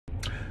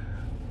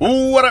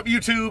What up,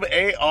 YouTube?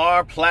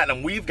 AR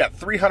Platinum. We've got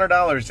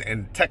 $300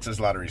 in Texas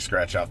Lottery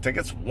scratch-off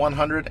tickets,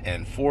 100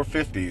 and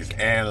 450s.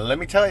 And let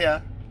me tell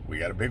ya, we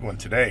got a big one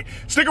today.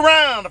 Stick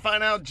around to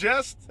find out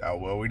just how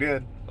well we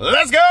did.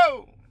 Let's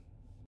go!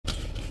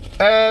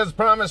 As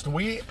promised,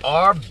 we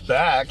are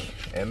back,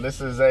 and this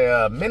is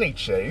a mini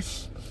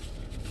chase.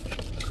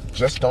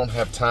 Just don't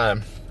have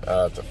time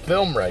to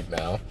film right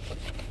now.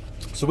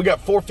 So we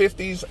got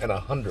 450s and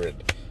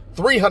 100.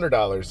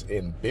 $300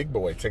 in big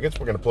boy tickets.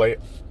 We're going to play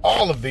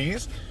all of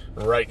these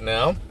right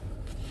now.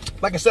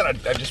 Like I said,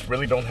 I just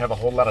really don't have a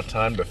whole lot of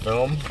time to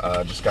film.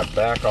 Just got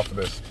back off of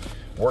this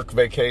work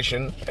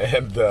vacation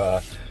and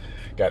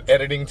got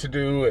editing to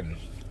do and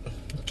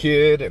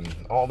kid and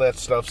all that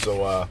stuff.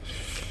 So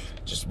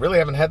just really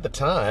haven't had the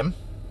time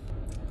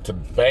to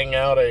bang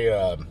out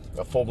a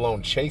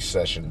full-blown chase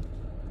session.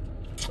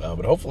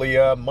 But hopefully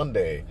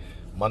Monday.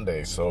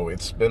 So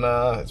it's been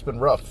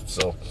rough.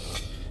 So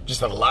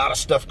just a lot of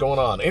stuff going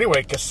on.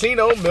 Anyway,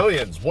 Casino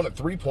Millions, 1 at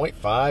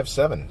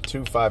 3.57,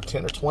 2, 5,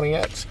 10, or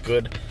 20x.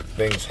 Good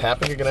things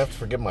happen. You're going to have to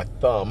forgive my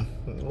thumb.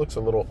 It looks a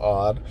little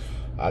odd.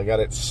 I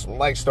got it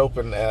sliced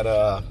open at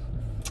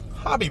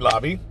Hobby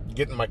Lobby,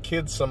 getting my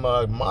kids some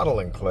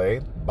modeling clay.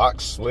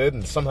 Box slid,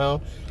 and somehow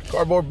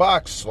cardboard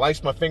box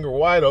sliced my finger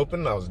wide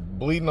open. I was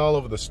bleeding all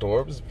over the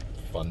store. It was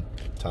a fun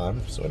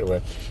time. So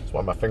anyway, that's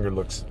why my finger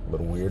looks a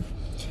little weird.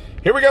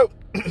 Here we go.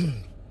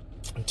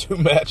 2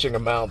 matching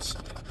amounts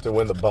to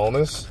win the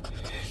bonus.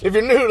 If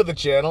you're new to the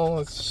channel,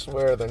 I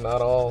swear they're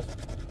not all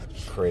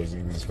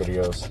crazy, these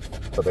videos,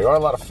 but they are a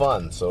lot of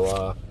fun.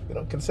 So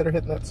consider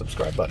hitting that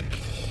subscribe button.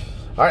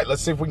 All right,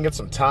 let's see if we can get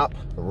some top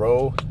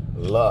row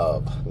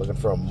love. Looking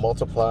for a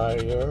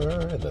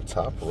multiplier in the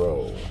top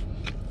row.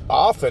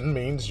 Often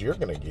means you're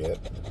gonna get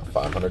a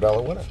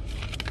 $500 winner.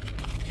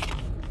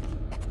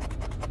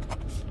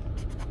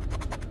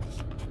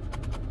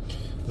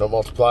 No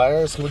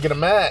multipliers. Can we get a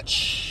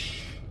match?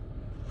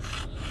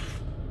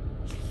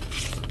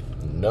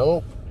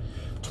 Nope.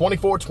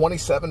 24,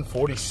 27,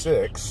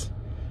 46,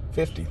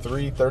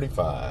 53,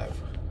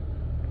 35.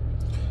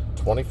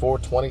 24,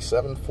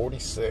 27,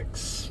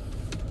 46,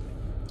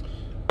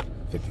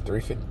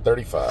 53,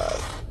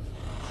 35.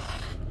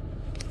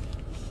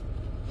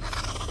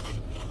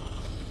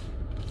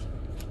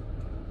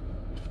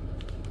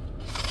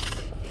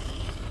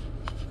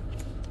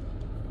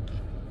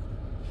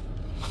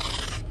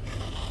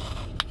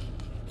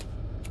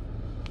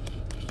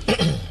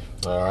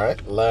 All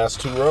right,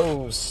 last 2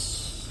 rows.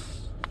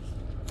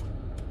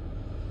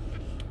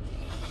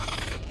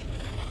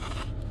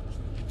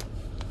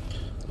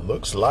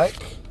 Looks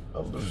like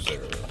a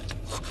loser.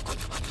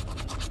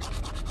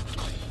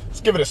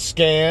 Let's give it a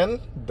scan,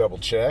 double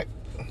check.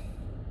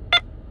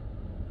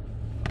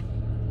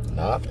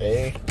 Not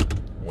a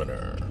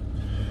winner.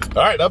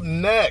 All right, up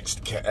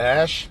next,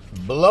 cash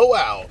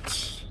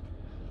blowout.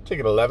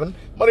 Ticket 11.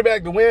 Money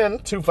bag to win,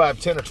 2, 5,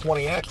 10, or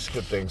 20x.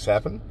 Good things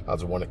happen.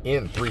 Odds are 1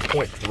 in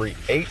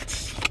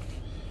 3.38.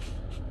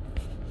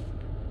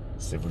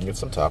 See if we can get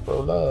some top row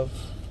love.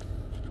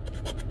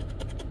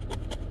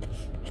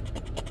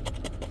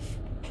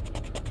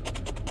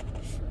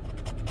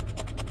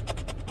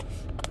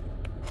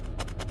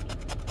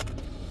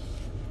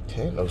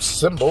 Okay, no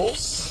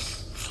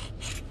symbols.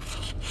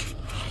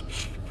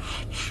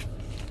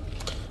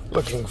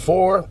 Looking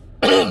for,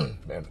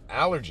 man,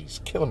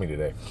 allergies killing me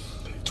today.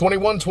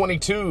 21,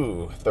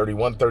 22,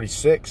 31,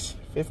 36,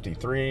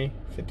 53,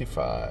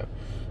 55.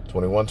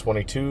 21,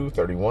 22,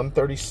 31,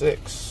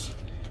 36,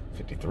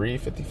 53,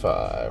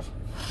 55.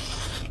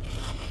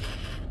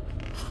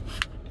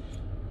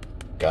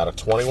 Got a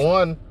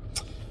 21.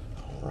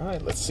 All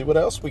right, let's see what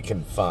else we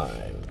can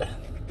find.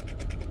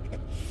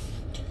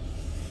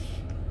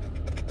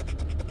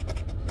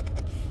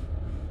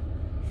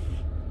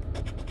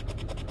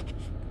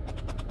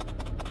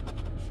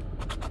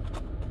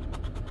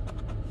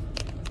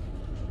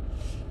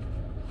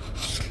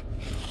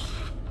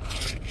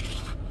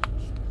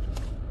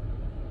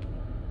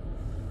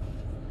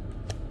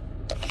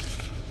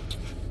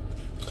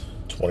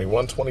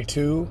 Twenty-one,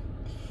 22,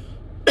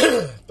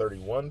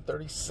 31,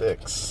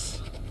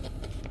 36,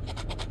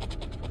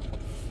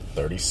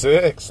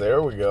 36.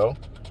 There we go.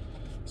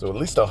 So at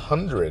least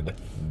 $100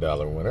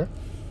 winner.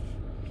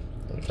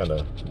 Let me kind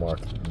of mark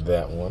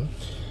that one.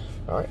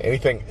 All right.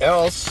 Anything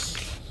else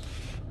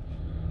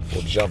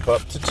will jump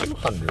up to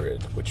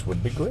 200, which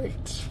would be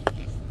great.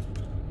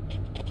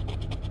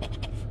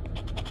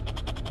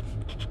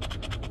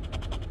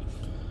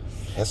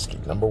 Pesky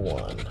number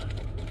 1.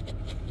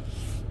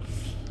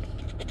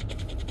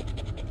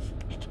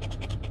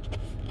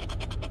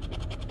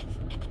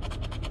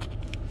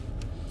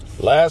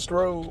 Last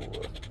row.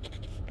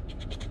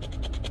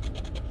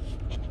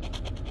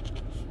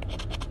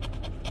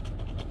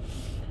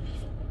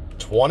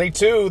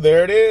 $22.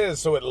 There it is.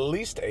 So at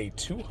least a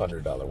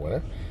 $200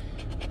 winner.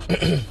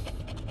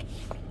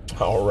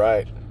 All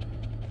right.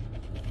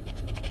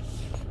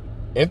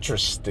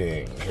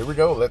 Interesting. Here we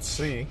go. Let's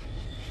see.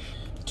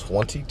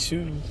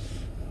 22.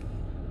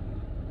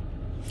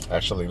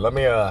 Actually, let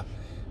me,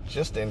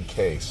 just in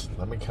case,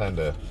 let me kind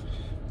of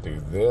do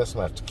this.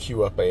 I'm going to have to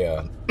cue up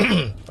a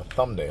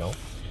thumbnail.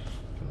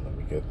 Let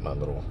me get my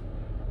little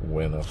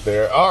win up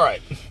there. All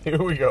right,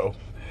 here we go.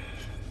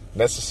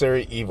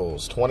 Necessary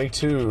Evils,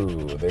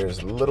 22.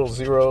 There's little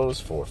zeros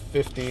for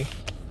 50.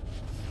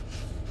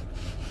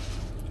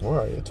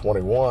 Where are you?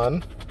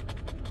 21.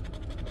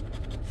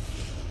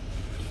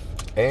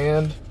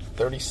 And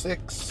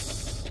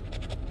 36.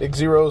 Big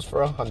zeros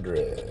for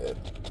 100.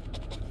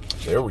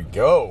 There we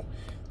go.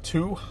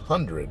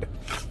 $200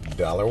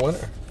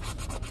 winner.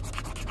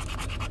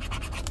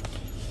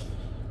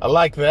 I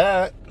like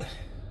that.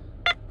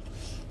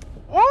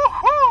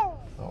 Woohoo!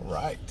 All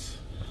right.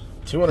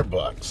 200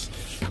 bucks.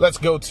 Let's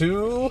go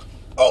to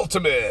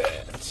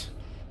Ultimate.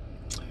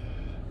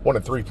 1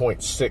 and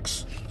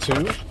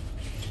 3.62.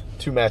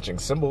 2 matching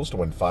symbols to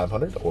win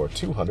 500 or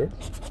 200.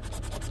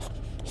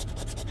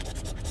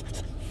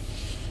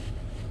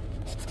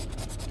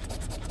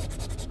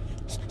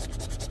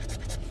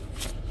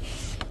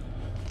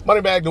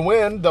 Money bag to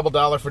win, double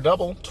dollar for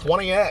double,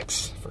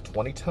 20x for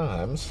 20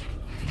 times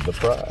the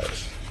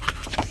prize.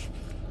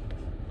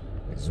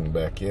 Zoom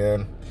back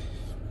in.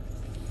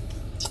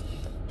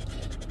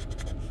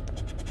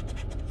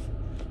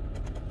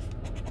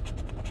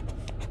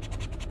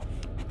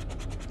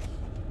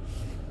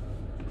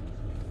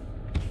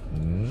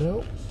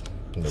 Nope.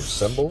 No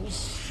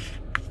symbols.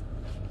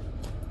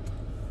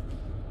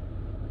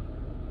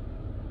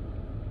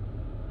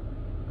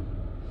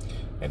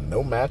 And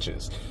no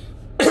matches.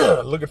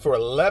 Looking for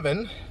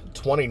 11,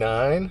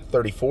 29,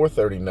 34,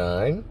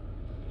 39,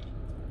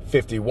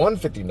 51,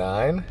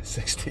 59,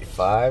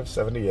 65,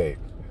 78.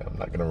 I'm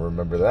not going to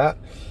remember that,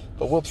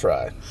 but we'll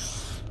try.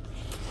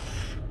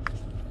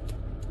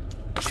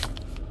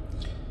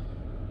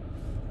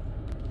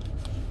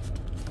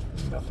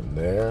 Nothing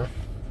there.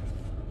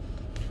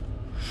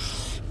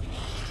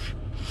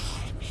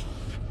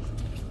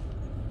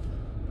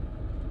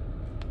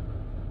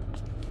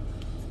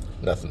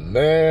 Nothing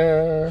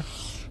there.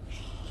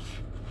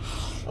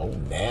 Oh,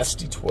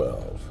 nasty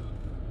 12.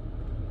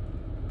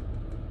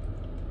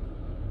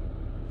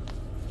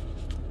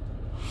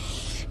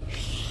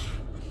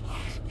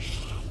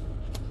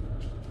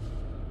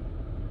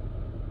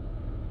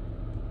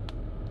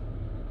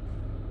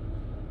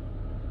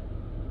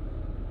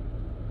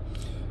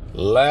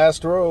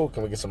 Last row.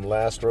 Can we get some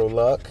last row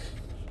luck?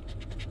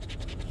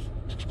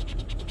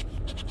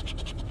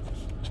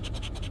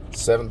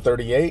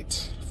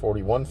 738,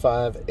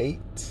 4158.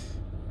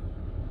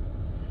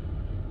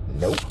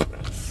 Nope.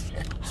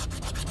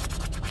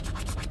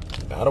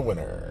 Not a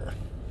winner.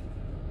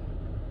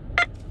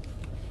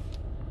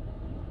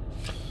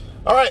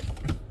 All right.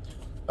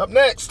 Up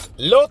next,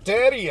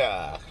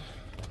 Loteria.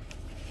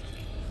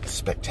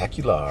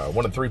 Spectacular.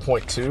 1 and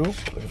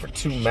 3.2. Looking for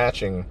 2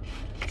 matching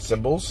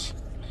symbols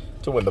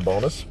to win the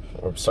bonus.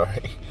 Or,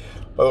 sorry.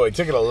 By the way,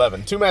 ticket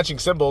 11. 2 matching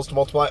symbols to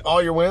multiply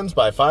all your wins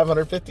by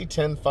 550,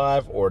 10,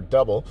 5, or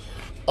double.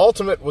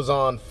 Ultimate was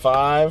on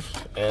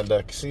 5, and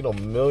Casino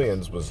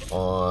Millions was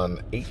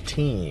on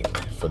 18,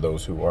 for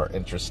those who are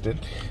interested.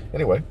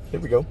 Anyway, here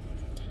we go.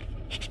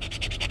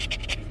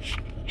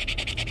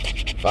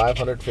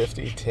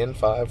 550, 10,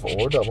 5,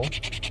 or double.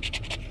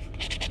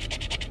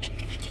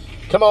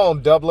 Come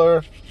on,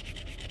 doubler.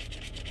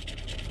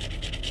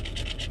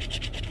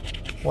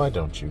 Why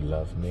don't you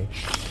love me?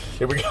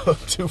 Here we go.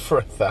 2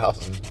 for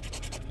 1,000.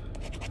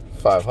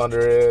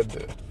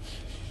 500.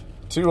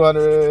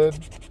 200.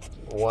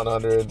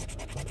 100.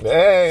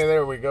 Hey,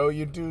 there we go.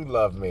 You do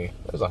love me.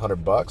 There's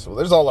 $100. Well,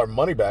 there's all our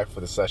money back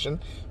for the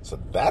session, so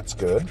that's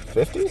good.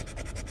 50?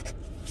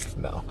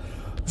 No.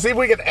 See if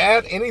we can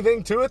add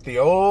anything to it the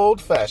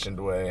old-fashioned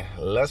way.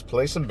 Let's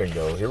play some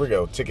bingo. Here we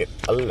go. Ticket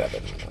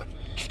 11.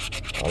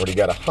 Already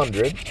got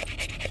 100.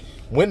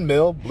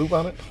 Windmill,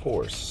 Bluebonnet,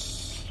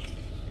 Horse.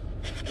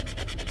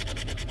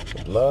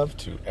 Would love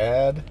to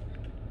add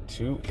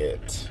to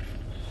it.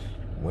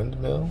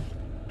 Windmill,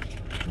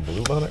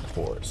 Bluebonnet,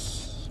 Horse.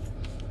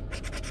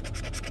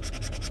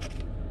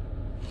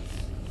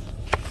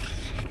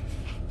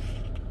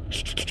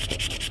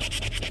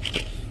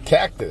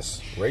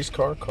 Cactus, Race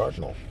Car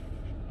Cardinal.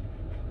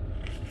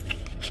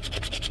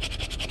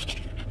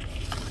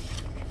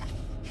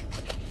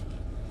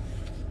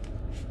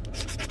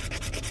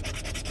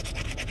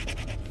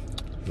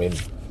 I mean,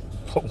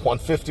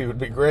 150 would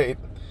be great.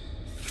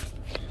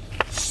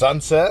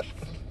 Sunset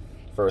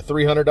for a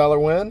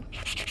 $300 win.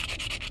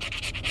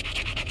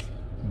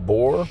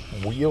 Boar,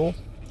 Wheel,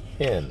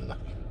 Hen.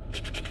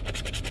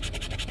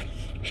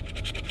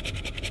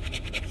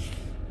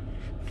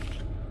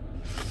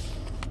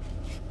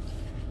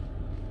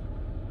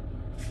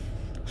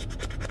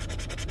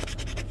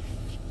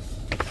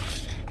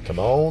 Come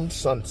on,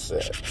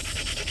 Sunsets.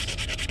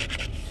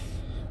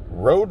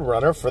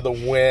 Roadrunner for the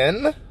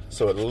win,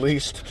 so at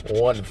least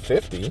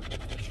 150.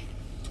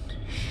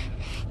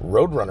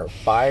 Roadrunner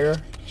Fire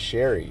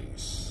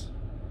Cherries,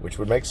 which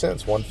would make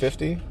sense.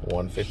 150,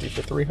 150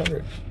 for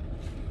 300.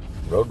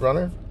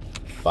 Roadrunner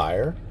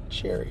Fire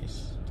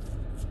Cherries.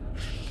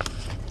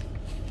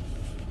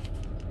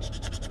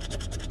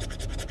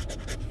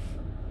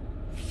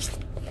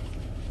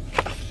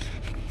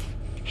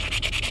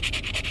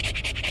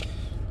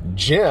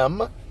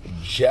 Gem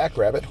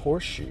Jackrabbit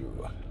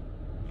Horseshoe.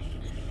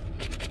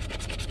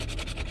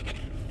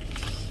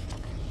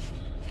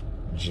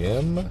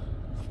 Gem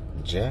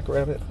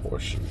Jackrabbit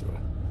Horseshoe.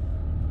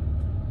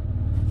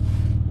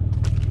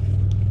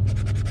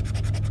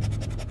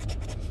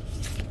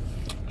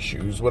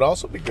 Shoes would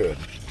also be good.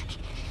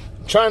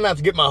 I'm trying not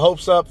to get my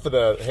hopes up for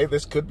the, hey,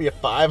 this could be a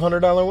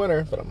 $500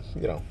 winner, but I'm,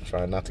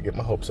 trying not to get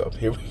my hopes up.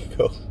 Here we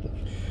go.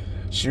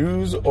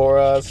 Shoes or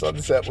a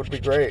sunset would be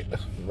great.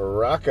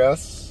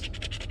 Maracas,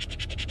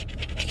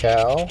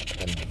 Cal,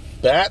 and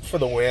bat for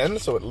the win,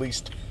 so at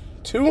least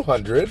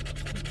 200.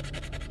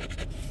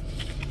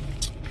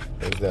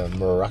 There's the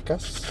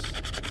Maracas.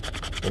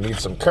 We need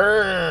some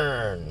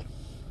Kern.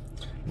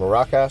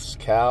 Maracas,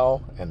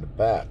 Cal, and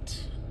bat.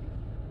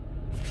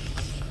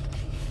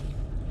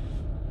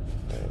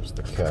 There's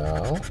the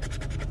Cal.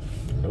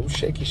 No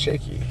shaky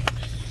shaky.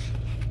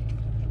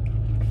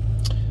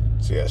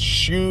 So yeah,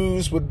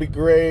 shoes would be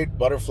great.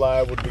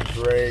 Butterfly would be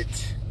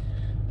great.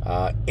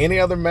 Any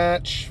other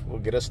match will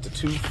get us to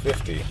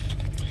 250.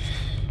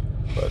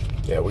 But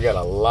yeah, we got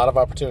a lot of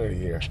opportunity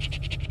here.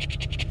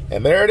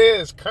 And there it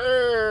is,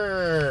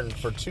 Kern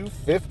for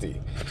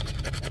 250.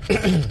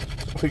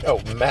 We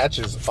got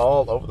matches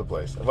all over the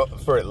place.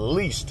 For at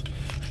least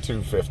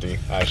 250,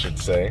 I should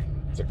say.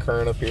 Is there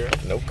Kern up here?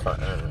 No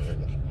Kern.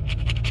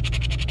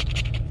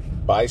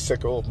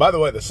 Bicycle. By the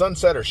way, the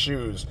Sunsetter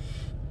shoes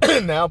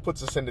now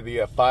puts us into the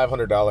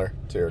 $500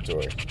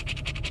 territory.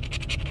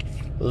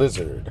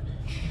 Lizard.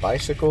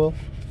 Bicycle.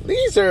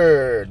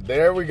 Lizard.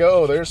 There we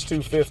go. There's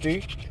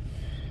 250.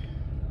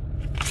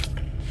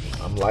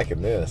 I'm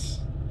liking this.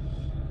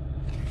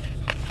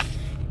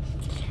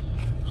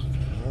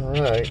 All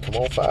right, come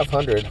on,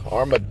 500.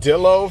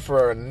 Armadillo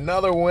for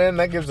another win.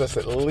 That gives us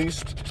at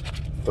least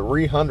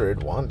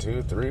 300. 1,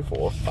 2, 3,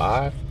 4,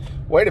 5.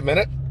 Wait a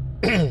minute.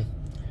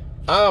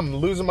 I'm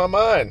losing my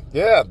mind.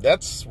 Yeah,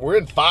 we're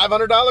in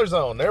 $500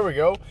 zone. There we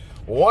go.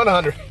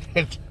 100,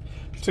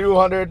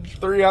 200,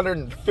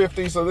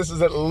 350. So this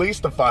is at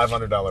least a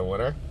 $500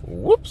 winner.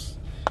 Whoops.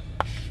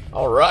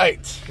 All right.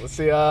 Let's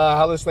see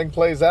how this thing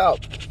plays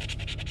out.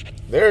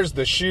 There's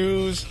the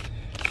shoes.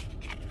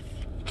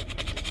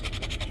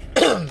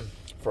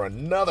 For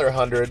another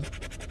 100,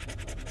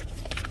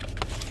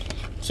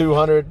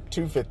 200,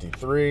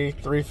 253,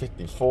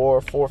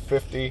 354,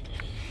 450,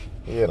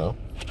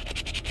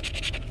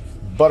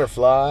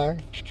 butterfly,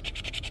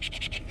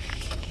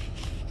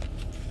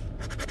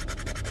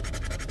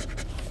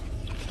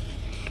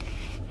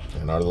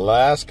 and our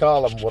last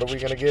column, what are we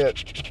going to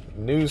get?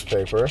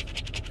 Newspaper,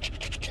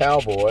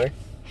 cowboy,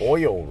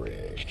 oil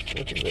rig,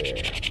 look at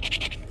there,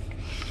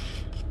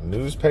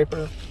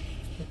 newspaper,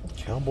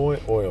 cowboy,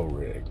 oil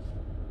rig.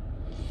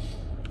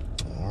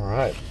 All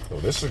right, so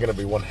this is going to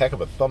be one heck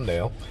of a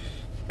thumbnail.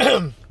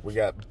 We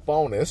got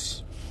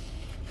bonus.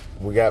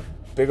 We got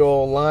big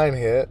old line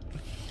hit.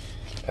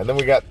 And then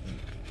we got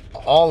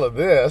all of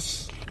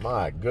this.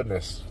 My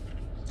goodness.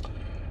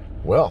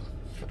 Well,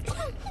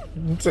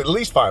 it's at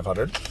least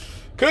 500.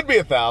 Could be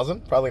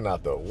 1,000. Probably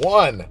not, though.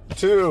 1,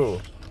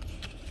 2.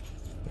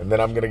 And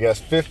then I'm going to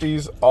guess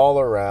 50s all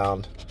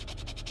around.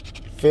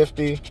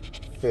 50,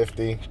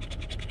 50,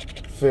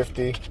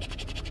 50,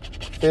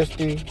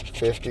 50,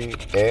 50,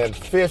 and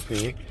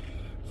 50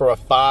 for a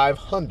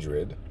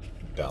 $500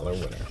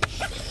 winner.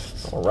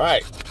 All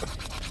right.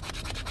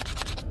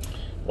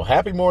 Well,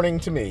 happy morning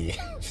to me.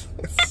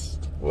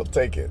 We'll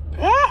take it.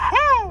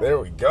 There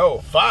we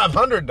go.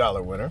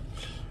 $500 winner.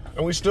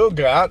 And we still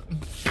got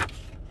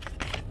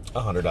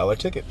a $100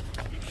 ticket.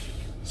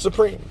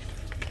 Supreme.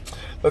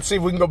 Let's see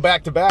if we can go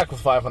back to back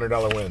with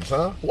 $500 wins,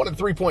 huh? 1 in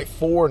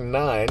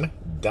 3.49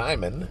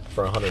 diamond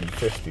for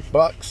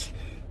 $150.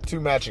 2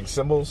 matching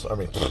symbols.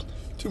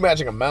 2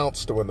 matching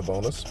amounts to win the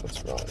bonus.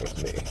 What's wrong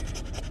with me?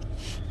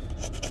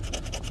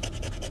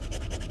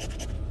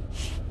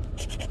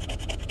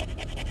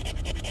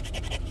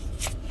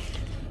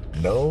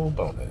 No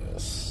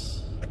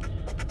bonus.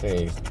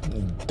 Okay,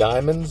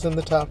 diamonds in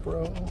the top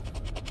row.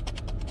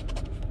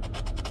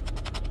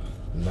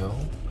 No.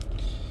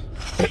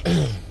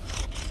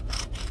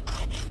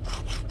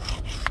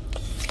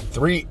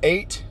 3,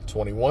 8,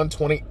 21,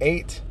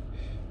 28,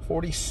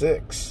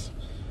 46.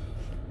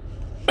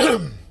 All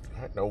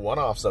right, no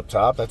one-offs up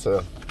top. That's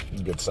a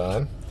good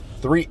sign.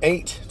 3,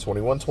 8,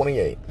 21,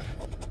 28,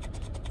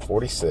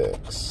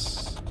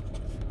 46.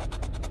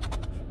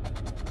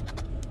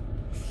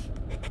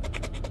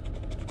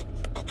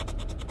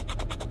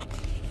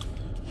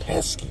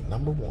 Pesky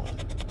number 1.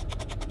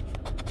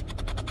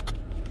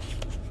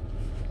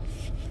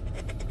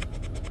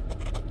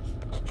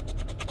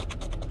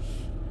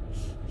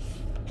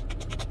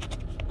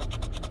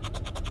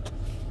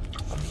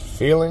 I'm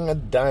feeling a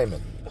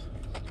diamond.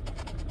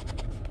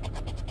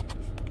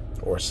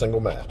 Or a single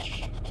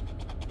match.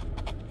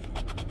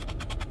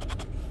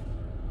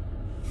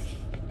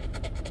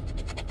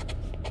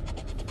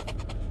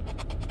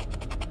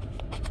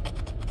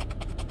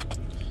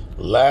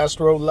 Last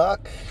row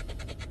luck.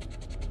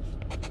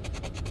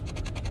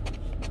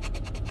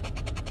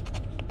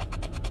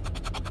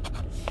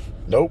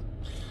 Nope.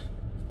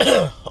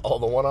 All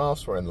the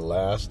one-offs were in the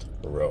last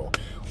row.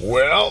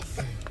 Well,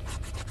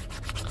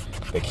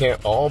 they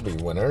can't all be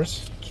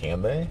winners,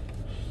 can they?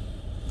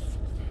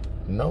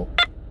 Nope.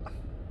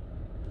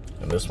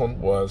 And this one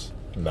was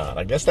not.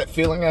 I guess that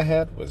feeling I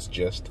had was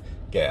just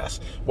gas.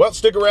 Well,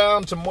 stick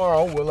around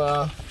tomorrow.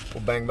 We'll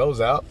bang those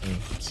out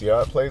and see how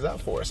it plays out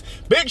for us.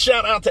 Big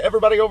shout out to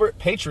everybody over at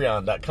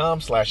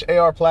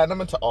patreon.com/ARPlatinum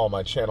and to all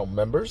my channel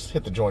members.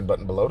 Hit the join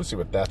button below to see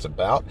what that's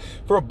about.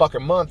 For $1 a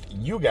month,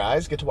 you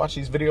guys get to watch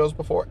these videos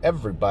before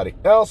everybody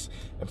else.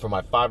 And for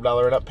my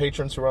 $5 and up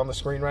patrons who are on the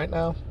screen right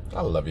now,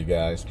 I love you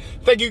guys.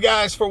 Thank you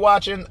guys for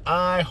watching.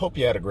 I hope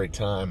you had a great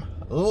time.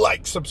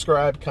 Like,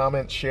 subscribe,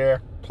 comment,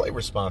 share, play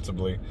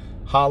responsibly.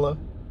 Holla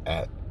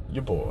at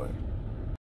your boy.